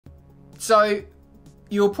So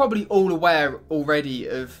you're probably all aware already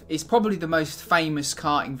of, it's probably the most famous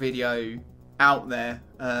karting video out there.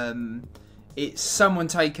 It's someone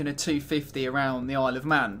taking a 250 around the Isle of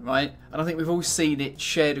Man, right? And I think we've all seen it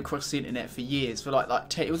shared across the internet for years. For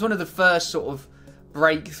it was one of the first sort of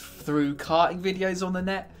breakthrough karting videos on the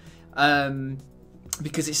net,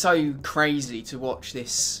 because it's so crazy to watch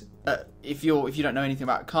this. If you don't know anything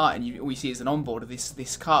about karting, all you see is an onboard of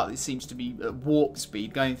this kart that seems to be at warp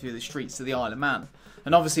speed going through the streets of the Isle of Man.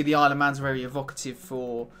 And obviously the Isle of Man's very evocative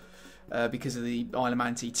for because of the Isle of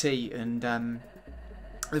Man TT, and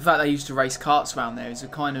the fact they used to race karts around there is a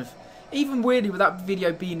kind of, even weirdly with that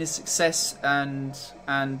video being a success, and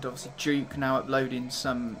obviously Duke now uploading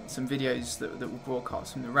some videos that will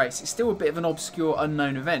broadcast from the race, it's still a bit of an obscure,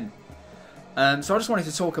 unknown event. So I just wanted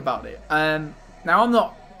to talk about it. Now I'm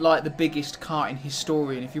not like the biggest karting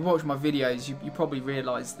historian. If you watch my videos, you probably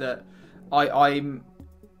realise that I'm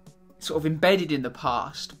sort of embedded in the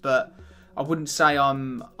past, but I wouldn't say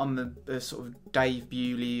I'm a sort of Dave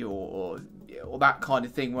Bewley or that kind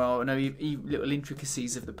of thing. Well, I know little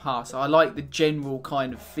intricacies of the past. I like the general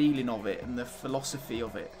kind of feeling of it and the philosophy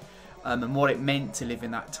of it, and what it meant to live in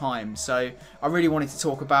that time. So I really wanted to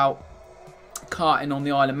talk about karting on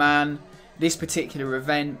the Isle of Man, this particular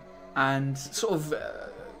event, and sort of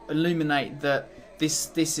illuminate that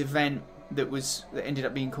this event that ended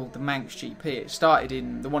up being called the Manx GP. It started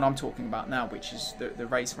in the one I'm talking about now, which is the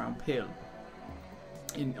race around Peel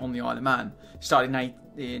on the Isle of Man. It started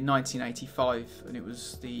in 1985, and it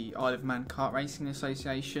was the Isle of Man Kart Racing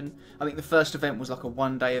Association. I think the first event was like a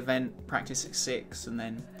one-day event, practice at 6, and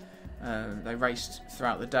then they raced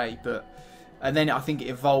throughout the day. And then I think it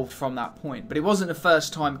evolved from that point. But it wasn't the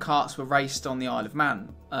first time karts were raced on the Isle of Man.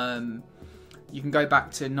 You can go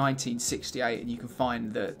back to 1968 and you can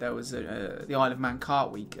find that there was the Isle of Man Kart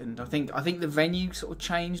Week, and I think the venue sort of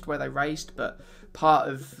changed where they raced, but part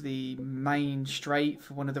of the main straight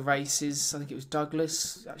for one of the races, I think it was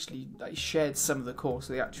Douglas, actually they shared some of the course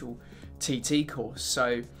of the actual TT course.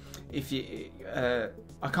 So if you,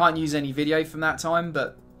 I can't use any video from that time,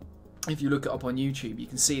 but if you look it up on YouTube, you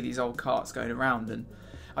can see these old karts going around. And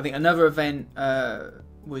I think another event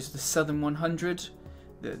was the Southern 100.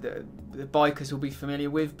 The bikers will be familiar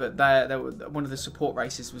with, but one of the support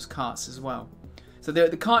races was karts as well. So the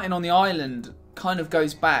karting on the island kind of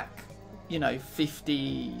goes back,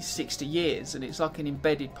 50, 60 years, and it's like an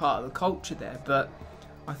embedded part of the culture there. But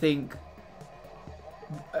I think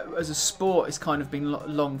as a sport, it's kind of been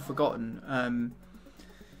long forgotten, and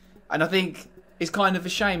I think it's kind of a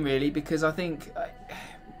shame, really, because I think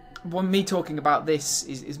me talking about this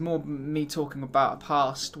is more me talking about a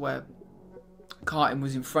past where karting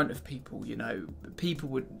was in front of people. People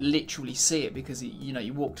would literally see it, because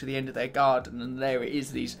you walk to the end of their garden and there it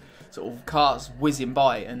is, these sort of cars whizzing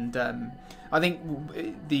by. And I think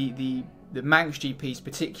the Manx GP is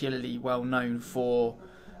particularly well known for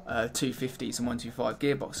 250s and 125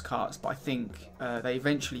 gearbox karts, but I think they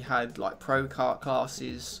eventually had like pro kart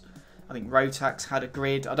classes. I think Rotax had a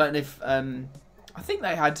grid. I don't know if I think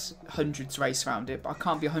they had hundreds race around it, but I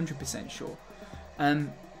can't be 100% sure.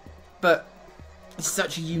 But it's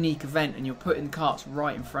such a unique event, and you're putting karts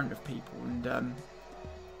right in front of people, and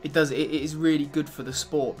it is really good for the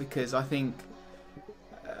sport, because I think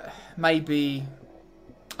maybe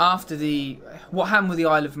after what happened with the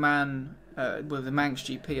Isle of Man, with the Manx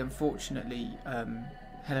GP, unfortunately,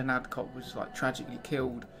 Helen Adcock was like tragically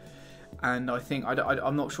killed, and I think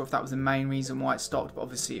I'm not sure if that was the main reason why it stopped, but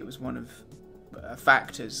obviously it was one of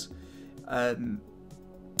factors.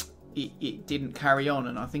 It didn't carry on,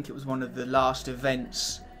 and I think it was one of the last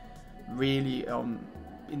events really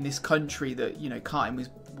in this country that karting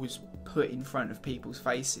was put in front of people's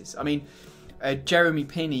faces. I mean, Jeremy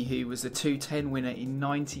Pinney, who was the 210 winner in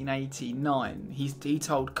 1989, he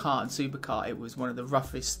told Kart and Superkart it was one of the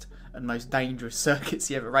roughest and most dangerous circuits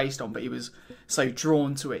he ever raced on, but he was so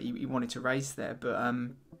drawn to it, he wanted to race there. But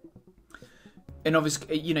and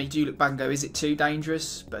obviously, you do look back and go, is it too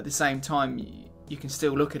dangerous? But at the same time, you can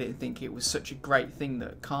still look at it and think it was such a great thing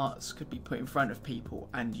that karts could be put in front of people,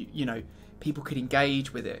 and people could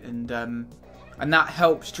engage with it, and that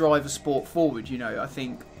helps drive a sport forward. I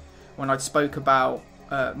think when I spoke about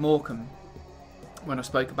Morecambe, when I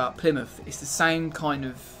spoke about Plymouth, it's the same kind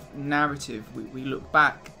of narrative. We look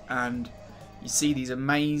back and you see these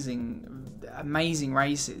amazing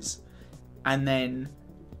races, and then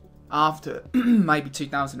after maybe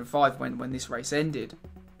 2005 when this race ended,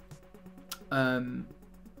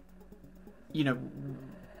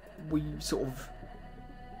 we sort of,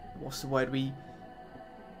 what's the word, we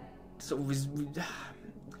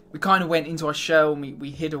kind of went into our shell, and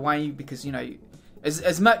we hid away, because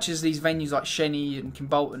as much as these venues like Shenny and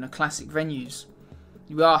Kimbolton are classic venues,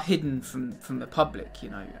 you are hidden from the public, you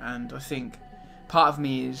know. And I think part of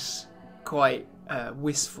me is quite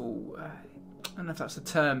wistful. I don't know if that's a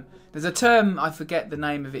term. There's a term, I forget the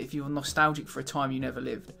name of it, if you're nostalgic for a time you never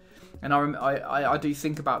lived. And I do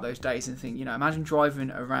think about those days and think, you know, imagine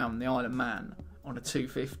driving around the Isle of Man on a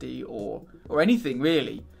 250 or anything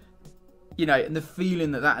really, you know, and the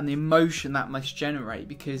feeling that and the emotion that must generate.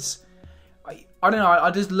 Because I don't know, I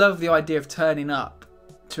just love the idea of turning up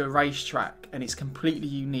to a racetrack and it's completely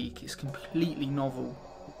unique, it's completely novel,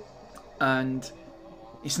 and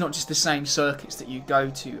it's not just the same circuits that you go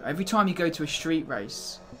to. Every time you go to a street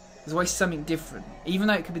race, there's always something different. Even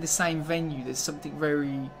though it could be the same venue, there's something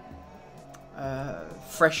very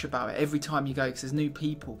fresh about it every time you go, because there's new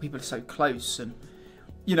people. People are so close, and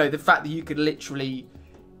you know, the fact that you could literally,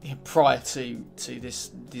 prior to this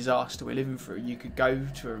disaster we're living through, you could go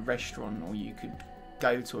to a restaurant or you could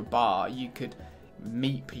go to a bar, you could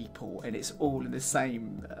meet people, and it's all in the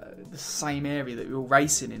same area that we're all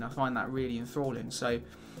racing in. I find that really enthralling. So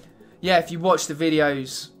yeah, if you watch the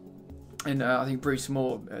videos, and I think Bruce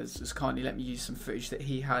Moore has kindly let me use some footage that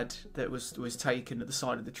he had that was taken at the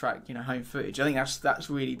side of the track, you know, home footage. I think that's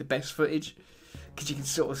really the best footage, because you can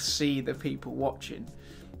sort of see the people watching.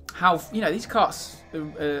 How, you know, these karts,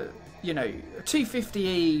 you know, a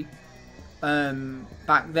 250e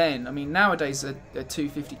back then. I mean, nowadays a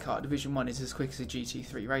 250 kart Division 1 is as quick as a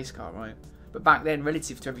GT3 race car, right? But back then,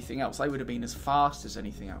 relative to everything else, they would have been as fast as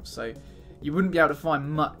anything else. So you wouldn't be able to find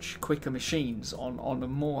much quicker machines on a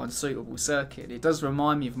more unsuitable circuit. It does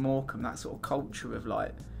remind me of Morecambe, that sort of culture of,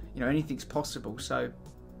 like, you know, anything's possible. So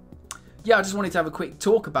yeah, I just wanted to have a quick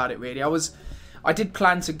talk about it, really. I did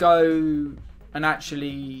plan to go and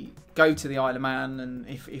actually go to the Isle of Man, and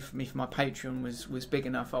if my Patreon was big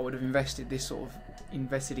enough, I would have invested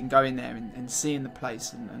in going there and seeing the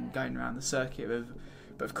place and going around the circuit.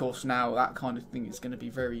 But of course now that kind of thing is going to be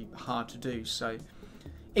very hard to do. So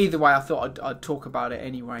either way, I thought I'd talk about it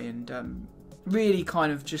anyway, and really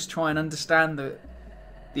kind of just try and understand the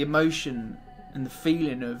emotion and the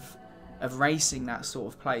feeling of racing that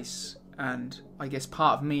sort of place. And I guess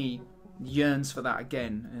part of me yearns for that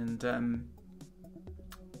again, and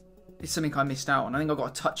it's something I missed out on. I think I got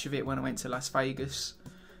a touch of it when I went to Las Vegas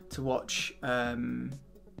to watch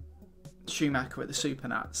Schumacher at the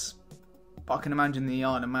Supernats. But I can imagine the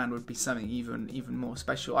Isle of Man would be something even more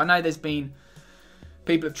special. I know there's been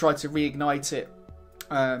people have tried to reignite it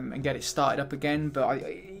and get it started up again, but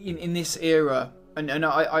in this era, and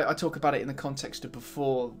I talk about it in the context of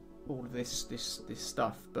before all of this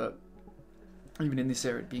stuff, but even in this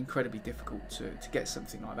era, it'd be incredibly difficult to get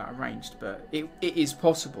something like that arranged. But it is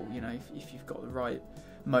possible, you know, if you've got the right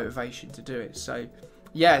motivation to do it. So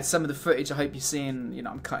yeah, some of the footage I hope you're seeing, you know,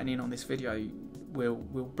 I'm cutting in on this video, will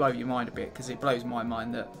blow your mind a bit, because it blows my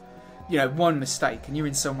mind that, you know, one mistake and you're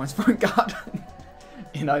in someone's front garden,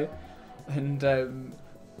 you know, and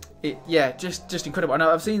yeah, just incredible. I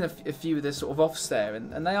know I've seen a few of the sort of offs there,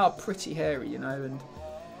 and they are pretty hairy, you know, and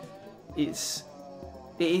it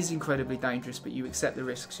is incredibly dangerous, but you accept the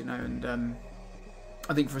risks, you know. And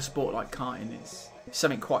I think for a sport like karting, it's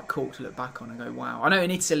something quite cool to look back on and go, wow. I know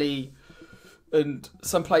in Italy and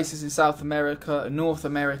some places in South America and North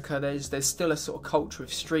America, there's still a sort of culture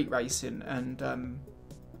of street racing, and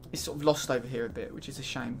it's sort of lost over here a bit, which is a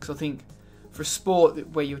shame, because I think for a sport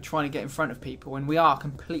where you're trying to get in front of people, and we are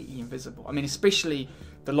completely invisible. I mean, especially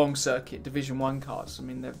the long circuit Division 1 cars. I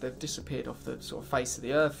mean, they've disappeared off the sort of face of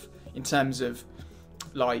the earth in terms of,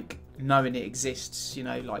 like, knowing it exists, you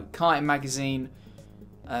know. Like Karting magazine,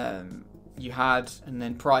 you had, and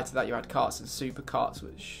then prior to that you had Karts and Superkarts,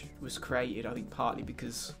 which was created, I think, partly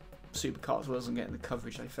because Superkarts wasn't getting the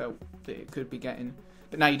coverage they felt that it could be getting.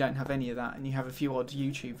 But now you don't have any of that, and you have a few odd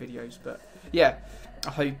YouTube videos. But yeah,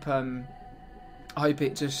 I hope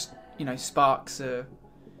it just, you know, sparks a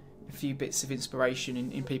few bits of inspiration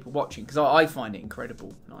in people watching, because I find it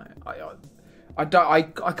incredible. I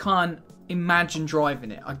can't imagine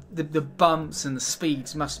driving it. The bumps and the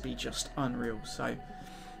speeds must be just unreal. So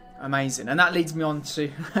amazing. And that leads me on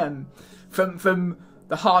to from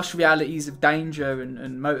the harsh realities of danger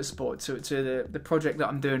and motorsport to the project that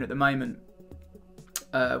I'm doing at the moment,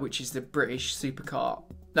 which is the British Supercar.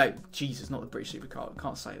 No, Jesus, not the British Supercar. I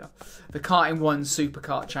can't say that. The Karting 1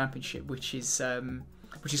 Supercar Championship, which is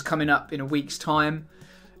coming up in a week's time.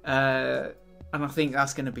 And I think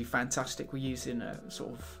that's going to be fantastic. We're using a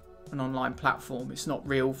sort of an online platform. It's not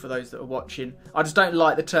real for those that are watching. I just don't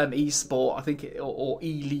like the term e-sport. I think or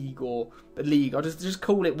e-league or a league. I just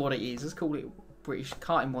call it what it is. Just call it British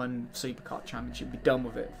Karting 1 Supercar Championship. Be done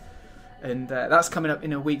with it. And that's coming up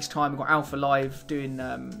in a week's time. We've got Alpha Live doing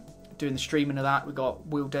the streaming of that. We've got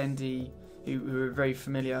Will Dendy, who we're very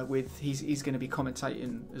familiar with. He's going to be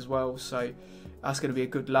commentating as well, so that's going to be a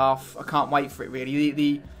good laugh. I can't wait for it,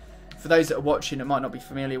 really. For those that are watching that might not be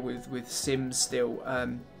familiar with Sims still,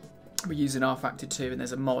 we're using R-Factor 2, and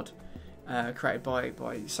there's a mod created by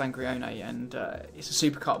Sangrione, and it's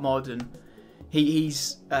a supercar mod, and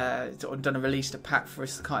he's done a released a pack for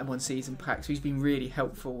us, the Karting 1 season pack, so he's been really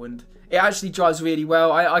helpful, and it actually drives really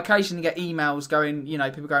well. I occasionally get emails going, you know,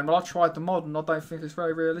 people going, well, I tried the mod and I don't think it's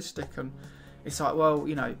very realistic, and it's like, well,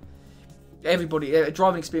 you know, a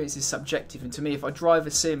driving experience is subjective, and to me, if I drive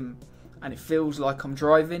a sim and it feels like I'm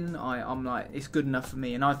driving, I'm like, it's good enough for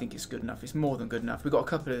me, and I think it's good enough. It's more than good enough. We've got a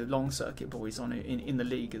couple of long circuit boys on it in the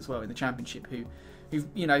league as well, in the championship, who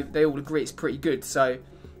you know, they all agree it's pretty good. So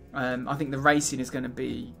I think the racing is going to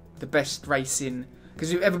be the best racing,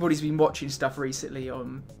 because everybody's been watching stuff recently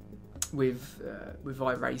on with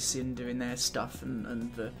iRacing doing their stuff,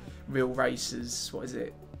 and the real racers, what is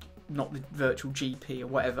it, not the virtual GP or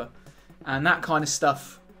whatever, and that kind of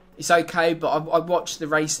stuff. It's okay, but I watched the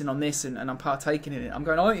racing on this, and I'm partaking in it. I'm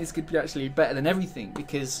going, I think this could be actually better than everything,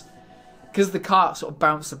 because the karts sort of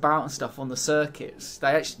bounce about and stuff on the circuits. They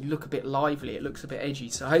actually look a bit lively. It looks a bit edgy.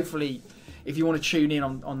 So hopefully, if you want to tune in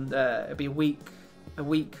on it'll be a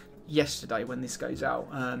week yesterday when this goes out.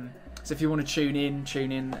 So if you want to tune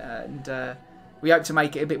in, and we hope to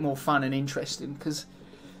make it a bit more fun and interesting, because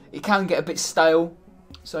it can get a bit stale.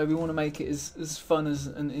 So we want to make it as fun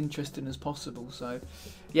and interesting as possible. So,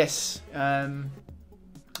 yes,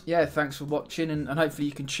 yeah, thanks for watching, and hopefully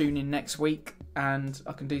you can tune in next week, and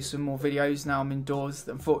I can do some more videos. Now I'm indoors.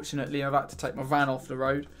 Unfortunately, I've had to take my van off the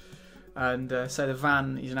road, and so the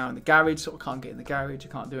van is now in the garage, so I can't get in the garage, I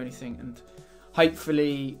can't do anything, and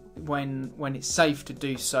hopefully when it's safe to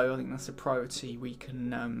do so, I think that's a priority, we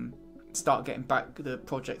can start getting back the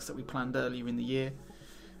projects that we planned earlier in the year.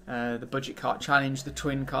 The budget kart challenge, the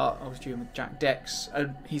twin kart I was doing with Jack Dex,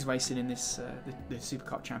 and he's racing in this the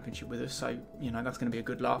Superkart Championship with us, so you know that's going to be a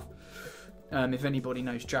good laugh. If anybody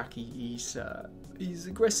knows Jack, he's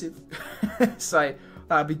aggressive, so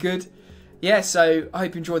that'll be good. Yeah, so I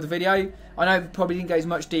hope you enjoyed the video. I know probably didn't go as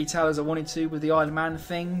much detail as I wanted to with the Isle of Man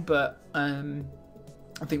thing, but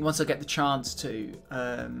I think once I get the chance to,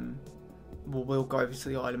 we'll go over to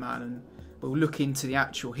the Isle of Man, and we'll look into the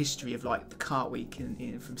actual history of like the kart week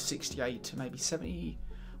from 68 to maybe 70.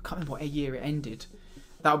 I can't remember what year it ended.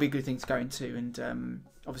 That'll be a good thing to go into, and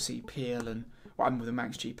obviously Peel and what happened with the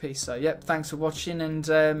Manx GP. So yep, thanks for watching, and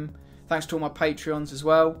thanks to all my Patreons as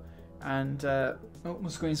well. And oh, my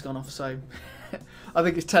screen's gone off, so I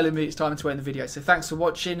think it's telling me it's time to end the video. So thanks for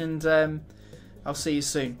watching, and I'll see you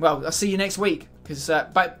soon. Well, I'll see you next week, because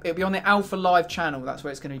but it'll be on the Alpha Live channel. That's where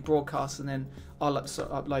it's going to be broadcast, and then I'll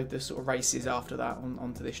upload the sort of races after that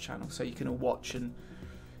onto this channel, so you can all watch, and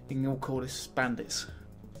you can all call us bandits,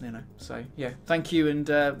 you know. So yeah, thank you, and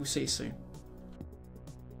we'll see you soon.